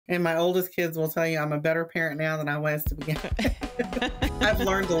And my oldest kids will tell you I'm a better parent now than I was to begin with. I've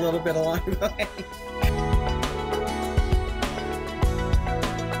learned a little bit along the way.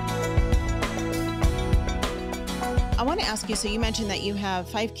 I want to ask you, so you mentioned that you have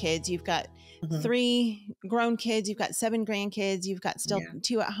 5 kids. You've got 3 grown kids. You've got 7 grandkids. You've got still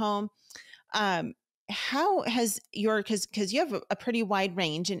 2 at home. How has your, because you have a pretty wide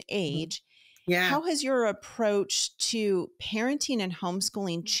range in age. Yeah. How has your approach to parenting and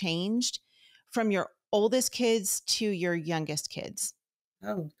homeschooling changed from your oldest kids to your youngest kids?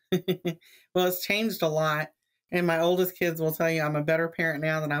 Oh, well, it's changed a lot. And my oldest kids will tell you I'm a better parent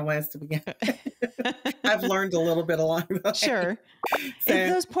now than I was to begin with. I've learned a little bit along the way. Sure. So,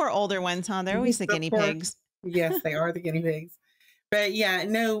 and those poor older ones, huh? They're always the guinea pigs. Yes, they are the guinea pigs. But yeah,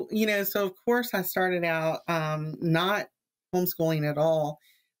 no, so of course I started out not homeschooling at all.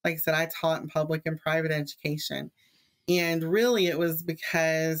 Like I said, I taught in public and private education. And really it was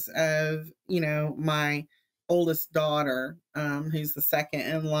because of, my oldest daughter, who's the second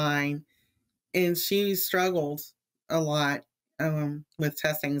in line. And she struggled a lot with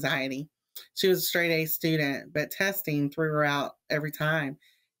test anxiety. She was a straight A student, but testing threw her out every time.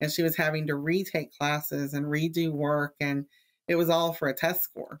 And she was having to retake classes and redo work. And it was all for a test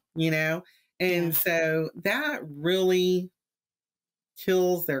score, And so that really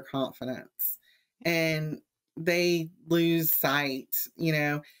kills their confidence. And they lose sight,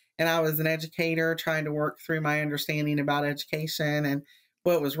 And I was an educator trying to work through my understanding about education and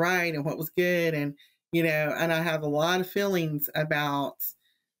what was right and what was good. And, and I have a lot of feelings about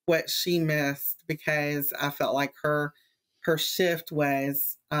what she missed because I felt like her shift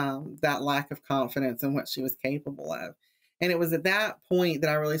was that lack of confidence in what she was capable of. And it was at that point that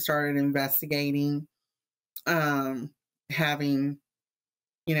I really started investigating having,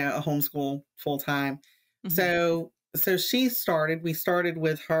 a homeschool full time. So we started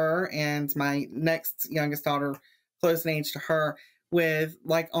with her and my next youngest daughter, close in age to her, with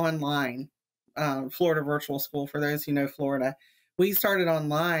like online Florida virtual school. For those who know Florida, we started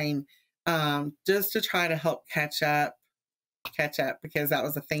online just to try to help catch up because that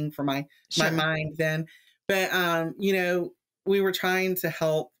was a thing for my mind then. But, we were trying to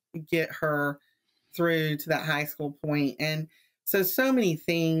help get her through to that high school point. And so many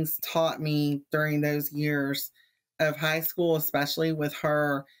things taught me during those years of high school, especially with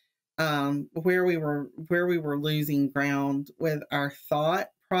her, where we were losing ground with our thought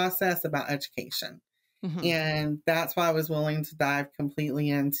process about education. And that's why I was willing to dive completely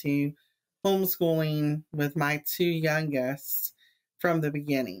into homeschooling with my 2 youngest from the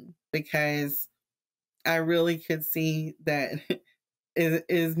beginning, because I really could see that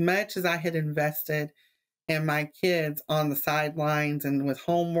as much as I had invested in my kids on the sidelines and with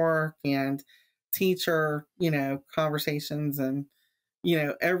homework and teacher, conversations and,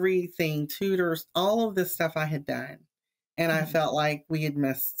 everything, tutors, all of this stuff I had done. And I felt like we had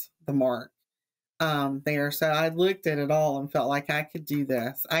missed the mark there. So I looked at it all and felt like I could do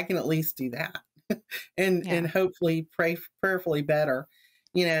this. I can at least do that and hopefully prayerfully better,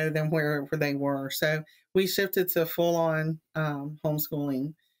 than where they were. So we shifted to full on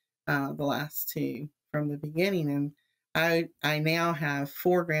homeschooling the last 2 from the beginning. And I now have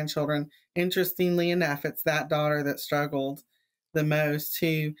 4 grandchildren. Interestingly enough, it's that daughter that struggled the most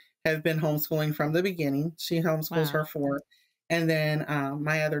who have been homeschooling from the beginning. She homeschools her 4. And then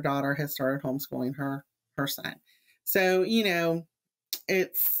my other daughter has started homeschooling her son. So,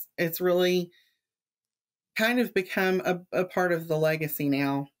 it's really kind of become a part of the legacy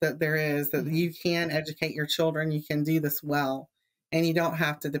now that there is, that you can educate your children. You can do this well, and you don't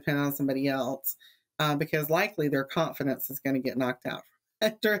have to depend on somebody else because likely their confidence is going to get knocked out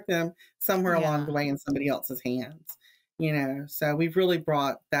under them somewhere along the way in somebody else's hands, So we've really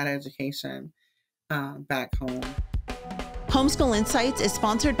brought that education back home. Homeschool Insights is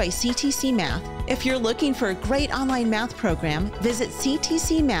sponsored by CTC Math. If you're looking for a great online math program, visit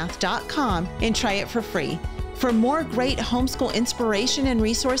ctcmath.com and try it for free. For more great homeschool inspiration and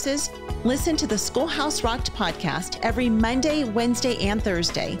resources, listen to the Schoolhouse Rocked podcast every Monday, Wednesday, and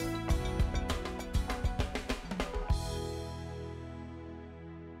Thursday.